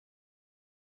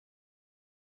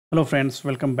Hello friends,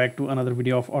 welcome back to another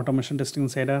video of Automation Testing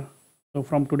Insider. So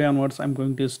from today onwards, I'm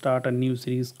going to start a new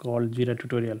series called JIRA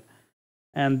tutorial.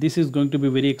 And this is going to be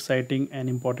very exciting and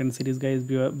important series guys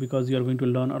because you are going to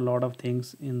learn a lot of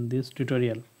things in this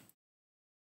tutorial.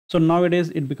 So nowadays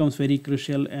it becomes very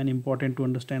crucial and important to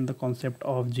understand the concept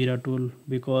of JIRA tool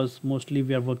because mostly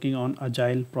we are working on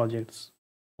agile projects.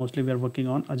 Mostly we are working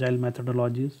on agile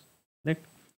methodologies, correct?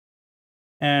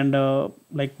 And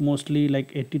like mostly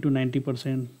like 80 to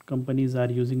 90% companies are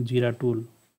using JIRA tool.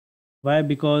 Why?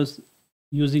 Because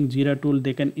using JIRA tool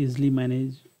they can easily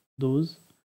manage those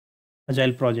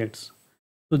agile projects.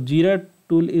 So JIRA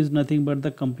tool is nothing but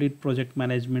the complete project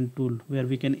management tool where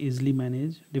we can easily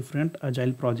manage different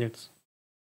agile projects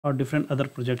or different other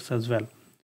projects as well.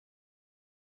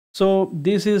 So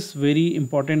this is very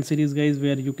important series guys,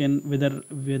 where you can whether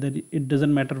it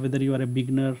doesn't matter whether you are a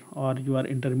beginner or you are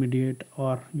intermediate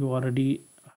or you already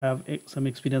have some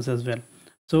experience as well.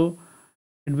 So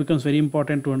it becomes very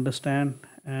important to understand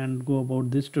and go about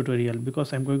this tutorial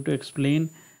because I'm going to explain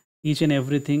each and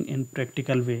everything in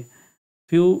practical way.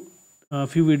 Few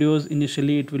videos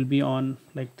initially it will be on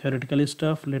like theoretical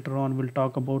stuff. Later on we'll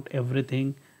talk about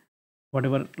everything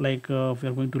whatever like we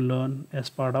are going to learn as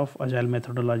part of agile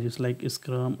methodologies like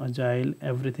Scrum, Agile,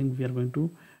 everything we are going to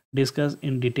discuss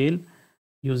in detail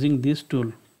using this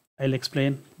tool. I'll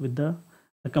explain with the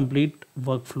complete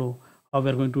workflow, how we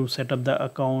are going to set up the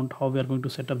account, how we are going to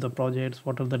set up the projects,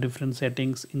 what are the different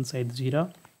settings inside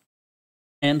JIRA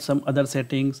and some other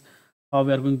settings, how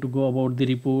we are going to go about the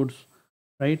reports,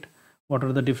 right? What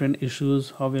are the different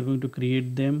issues, how we are going to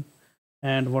create them,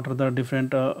 and what are the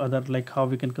different other like how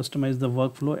we can customize the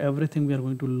workflow. Everything we are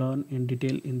going to learn in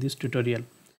detail in this tutorial.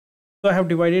 So I have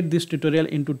divided this tutorial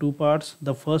into two parts.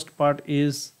 The first part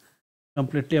is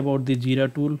completely about the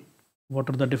JIRA tool,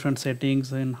 what are the different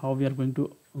settings and how we are going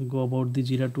to go about the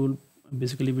JIRA tool.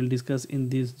 Basically we'll discuss in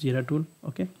this JIRA tool,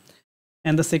 okay?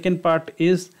 And the second part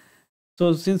is,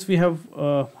 so since we have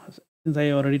since I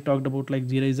already talked about like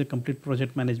JIRA is a complete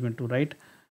project management tool, right?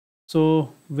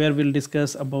 So where we'll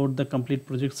discuss about the complete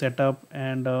project setup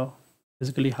and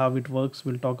basically how it works.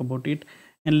 We'll talk about it,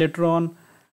 and later on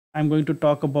I'm going to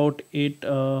talk about it.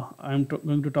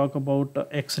 Going to talk about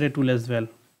X-ray tool as well.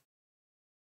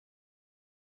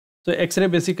 So X-ray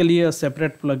basically a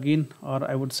separate plugin, or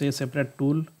I would say a separate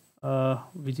tool,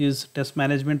 which is test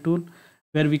management tool,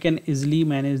 where we can easily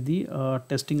manage the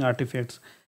testing artifacts.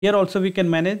 Here also we can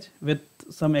manage with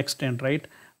some extent, right?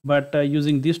 But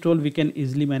using this tool we can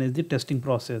easily manage the testing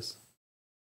process.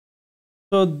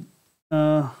 So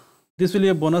this will be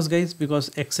a bonus guys, because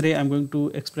X-ray I'm going to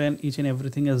explain each and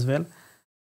everything as well,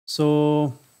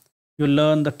 so you'll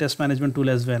learn the test management tool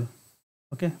as well,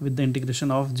 okay, with the integration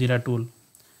of JIRA tool.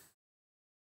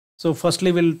 So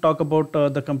firstly we'll talk about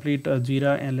the complete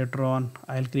JIRA, and later on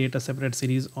I'll create a separate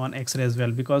series on X-ray as well,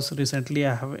 because recently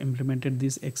I have implemented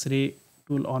this X-ray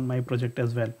tool on my project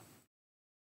as well.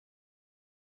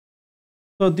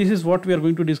 So this is what we are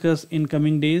going to discuss in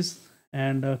coming days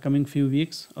and coming few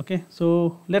weeks. Okay,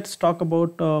 so let's talk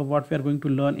about what we are going to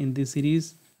learn in this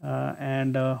series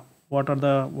and what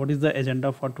is the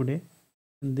agenda for today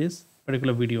in this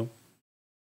particular video.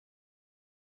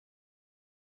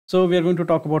 So we are going to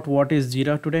talk about what is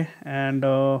JIRA today, and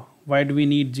why do we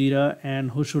need JIRA, and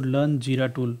who should learn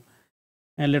JIRA tool.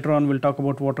 And later on we'll talk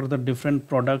about what are the different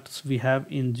products we have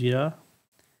in JIRA.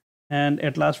 And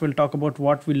at last we'll talk about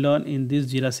what we learn in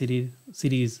this JIRA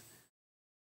series.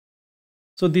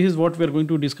 So this is what we're going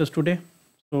to discuss today.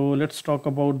 So let's talk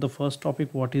about the first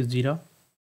topic, what is JIRA.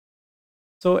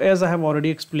 So as I have already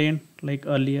explained like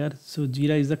earlier, so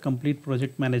JIRA is a complete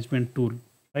project management tool,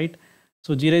 right?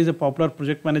 So JIRA is a popular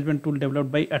project management tool developed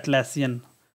by Atlassian.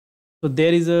 So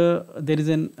there is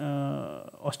an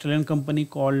Australian company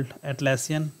called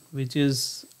Atlassian, which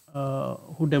is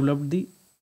who developed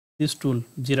this tool,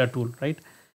 JIRA tool, right?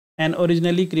 And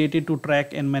originally created to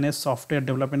track and manage software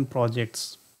development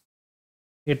projects.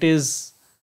 It is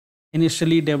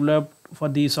initially developed for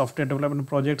the software development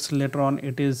projects. Later on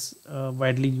it is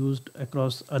widely used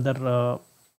across other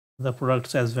the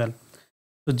products as well.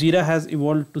 So JIRA has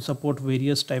evolved to support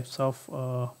various types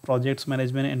of projects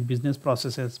management and business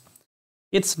processes.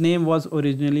 Its name was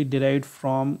originally derived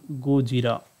from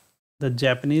Gojira, the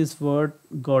Japanese word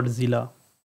Godzilla,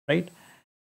 right?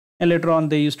 And later on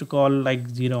they used to call like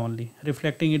JIRA only,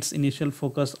 reflecting its initial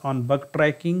focus on bug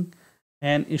tracking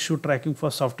and issue tracking for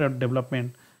software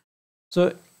development.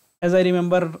 So as I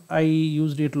remember, I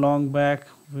used it long back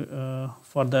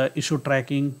for the issue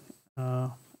tracking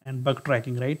and bug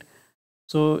tracking, right?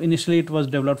 So initially it was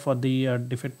developed for the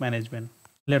defect management.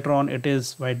 Later on it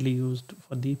is widely used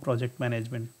for the project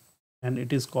management. and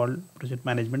it is called project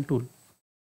management tool.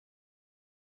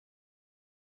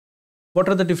 What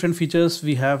are the different features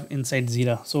we have inside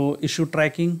Jira? So issue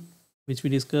tracking, which we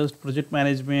discussed, project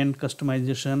management,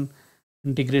 customization,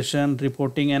 integration,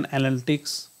 reporting and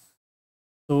analytics.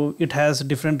 So it has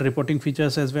different reporting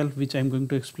features as well, which I'm going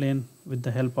to explain with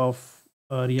the help of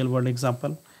a real world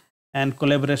example, and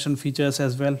collaboration features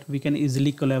as well. We can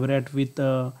easily collaborate with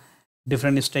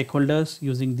different stakeholders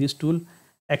using this tool.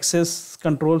 Access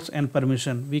controls and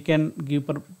permission. We can give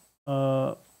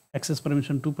access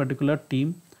permission to particular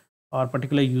team or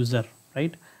particular user,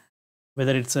 right?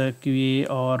 Whether it's a QA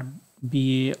or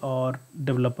BA or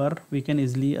developer, we can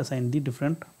easily assign the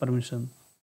different permissions.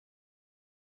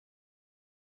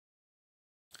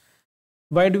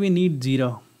 Why do we need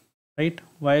Jira, right?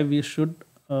 Why do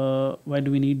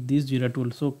we need this Jira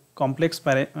tool? So complex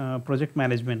project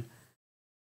management,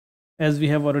 as we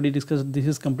have already discussed, this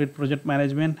is complete project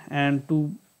management, and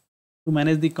to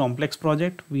manage the complex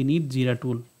project we need Jira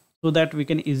tool, so that we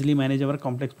can easily manage our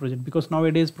complex project. Because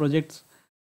nowadays projects,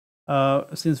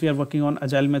 since we are working on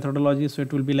agile methodology, so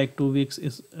it will be like 2 weeks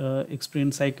is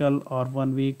sprint cycle, or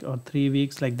 1 week or 3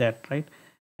 weeks, like that, right?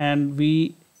 And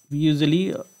we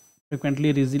usually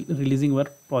frequently releasing our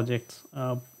projects,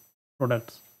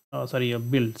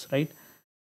 builds, right?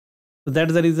 So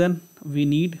that's the reason we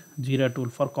need Jira tool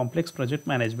for complex project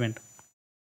management.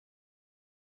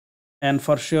 And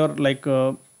for sure, like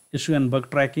issue and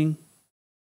bug tracking,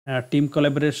 team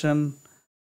collaboration,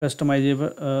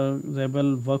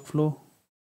 customizable workflow.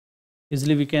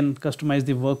 Easily we can customize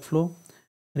the workflow,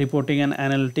 reporting and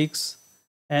analytics,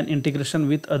 and integration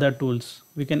with other tools.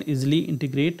 We can easily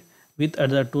integrate with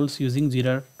other tools using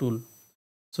Jira tool.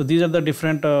 So these are the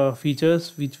different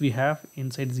features which we have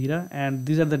inside Jira, and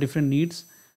these are the different needs.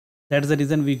 That's the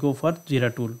reason we go for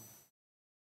Jira tool.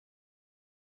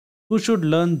 Who should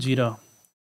learn Jira?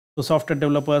 So software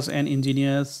developers and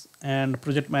engineers, and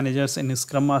project managers and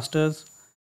scrum masters,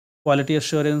 quality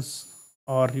assurance,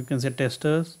 or you can say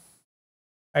testers,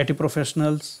 IT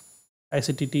professionals,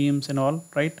 ICT teams and all,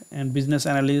 right? And business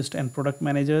analysts and product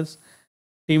managers,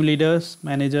 team leaders,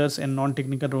 managers, and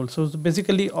non-technical roles. So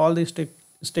basically all the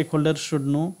stakeholders should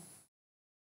know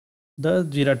the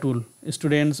Jira tool,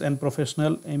 students and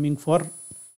professional aiming for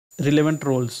relevant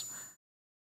roles.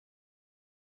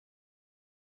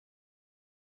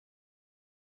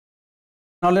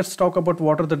 Now let's talk about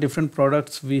what are the different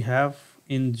products we have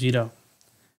in Jira.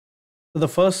 So the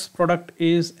first product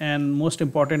is, and most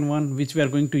important one, which we are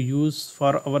going to use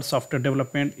for our software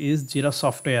development, is Jira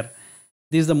Software.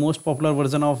 This is the most popular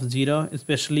version of Jira,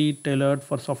 especially tailored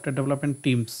for software development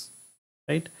teams,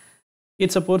 right?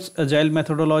 It supports agile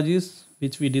methodologies,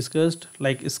 which we discussed,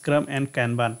 like Scrum and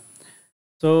Kanban.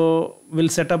 So we'll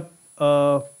set up,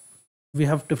 we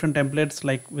have different templates,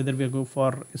 like whether we go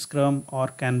for Scrum or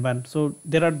Kanban. So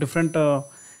there are different,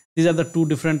 these are the two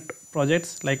different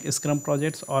projects, like Scrum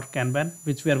projects or Kanban,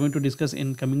 which we are going to discuss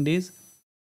in coming days,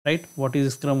 right? What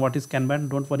is Scrum, what is Kanban?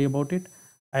 Don't worry about it.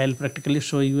 I'll practically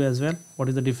show you as well what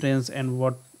is the difference and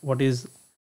what is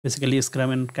basically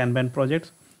Scrum and Kanban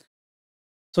projects.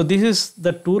 So this is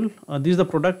the tool, this is the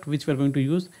product which we are going to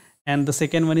use. And the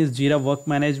second one is Jira Work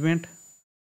Management.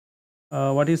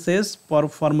 What it says,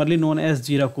 formerly known as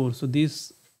Jira Core. So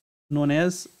this known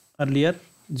as earlier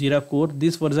Jira Core.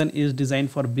 This version is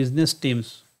designed for business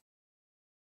teams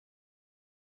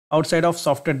outside of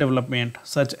software development,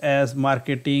 such as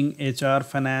marketing, HR,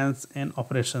 finance, and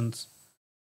operations.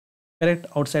 Correct?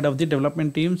 Outside of the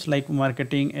development teams like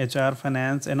marketing, HR,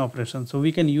 finance, and operations. So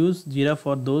we can use Jira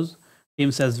for those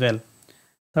teams as well.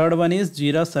 Third one is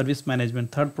Jira Service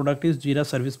Management. Third product is Jira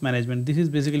Service Management. This is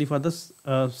basically for the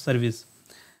service.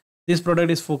 This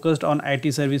product is focused on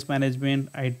IT service management,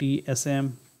 IT, SM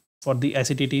for the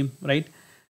ICT team, right?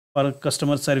 For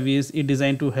customer service, it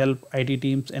designed to help IT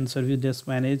teams and service desk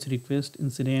manage request,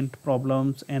 incident,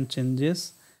 problems, and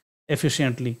changes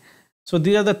efficiently. So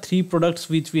these are the three products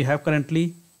which we have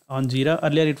currently on Jira.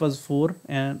 Earlier it was 4,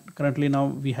 and currently now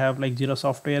we have like Jira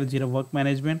Software, Jira Work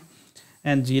Management,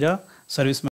 and Jira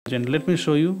Service Management. Let me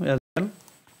show you as well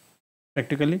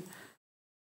practically.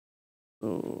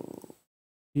 So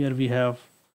here we have,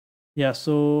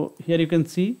 so here you can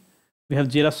see we have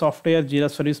Jira Software,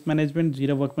 Jira Service Management,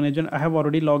 Jira Work Management. I have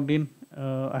already logged in.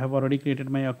 I have already created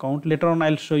my account. Later on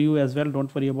I'll show you as well.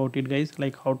 Don't worry about it, guys,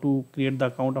 like how to create the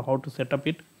account or how to set up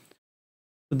it.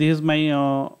 So this is my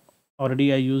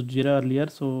already I used Jira earlier,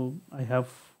 so I have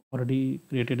already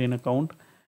created an account.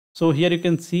 So here you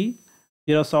can see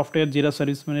Jira Software, Jira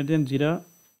Service Management,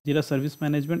 Jira Service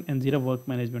Management, and Jira Work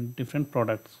Management, different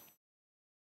products.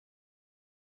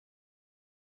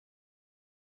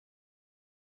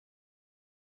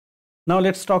 Now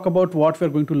let's talk about what we're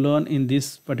going to learn in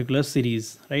this particular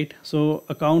series, right? So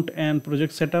account and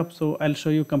project setup. So I'll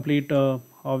show you complete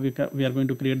how we are going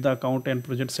to create the account and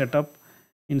project setup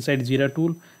inside JIRA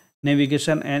tool.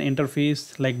 Navigation and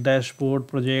interface like dashboard,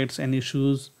 projects and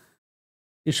issues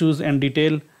and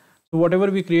detail. So whatever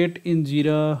we create in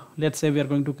JIRA, let's say we are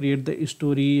going to create the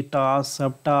story, task,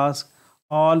 subtask,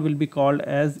 all will be called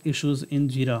as issues in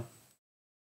JIRA,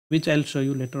 which I'll show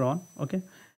you later on. Okay.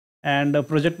 And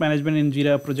project management in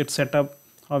JIRA, project setup,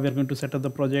 how we are going to set up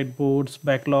the project boards,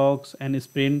 backlogs and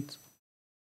sprints.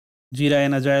 JIRA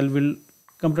and Agile will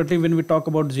completely, when we talk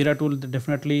about JIRA tool,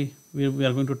 definitely we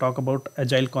are going to talk about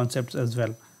Agile concepts as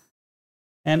well.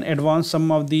 And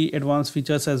some of the advanced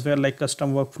features as well, like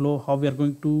custom workflow, how we are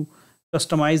going to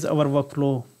customize our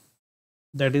workflow.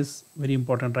 That is very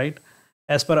important, right?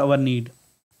 As per our need.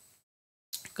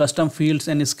 Custom fields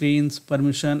and screens,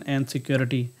 permission and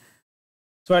security.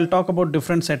 So I'll talk about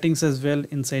different settings as well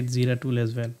inside JIRA tool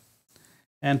as well,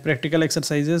 and practical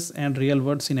exercises and real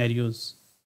world scenarios.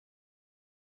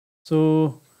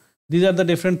 So these are the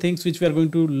different things which we are going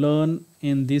to learn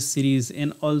in this series.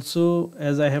 And also,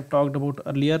 as I have talked about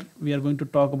earlier, we are going to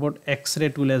talk about X-ray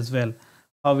tool as well,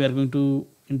 how we are going to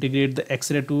integrate the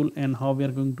X-ray tool and how we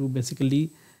are going to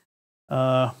basically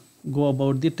go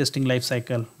about the testing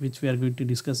lifecycle, which we are going to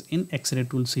discuss in X-ray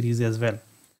tool series as well.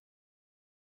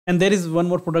 And there is one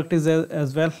more product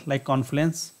as well, like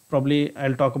Confluence. Probably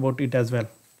I'll talk about it as well.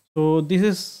 So this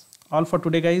is all for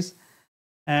today, guys.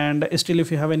 And still,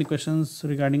 if you have any questions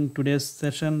regarding today's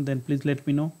session, then please let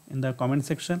me know in the comment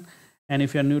section. And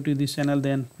if you are new to this channel,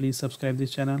 then please subscribe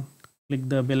this channel. Click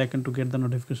the bell icon to get the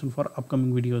notification for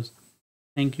upcoming videos.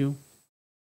 Thank you.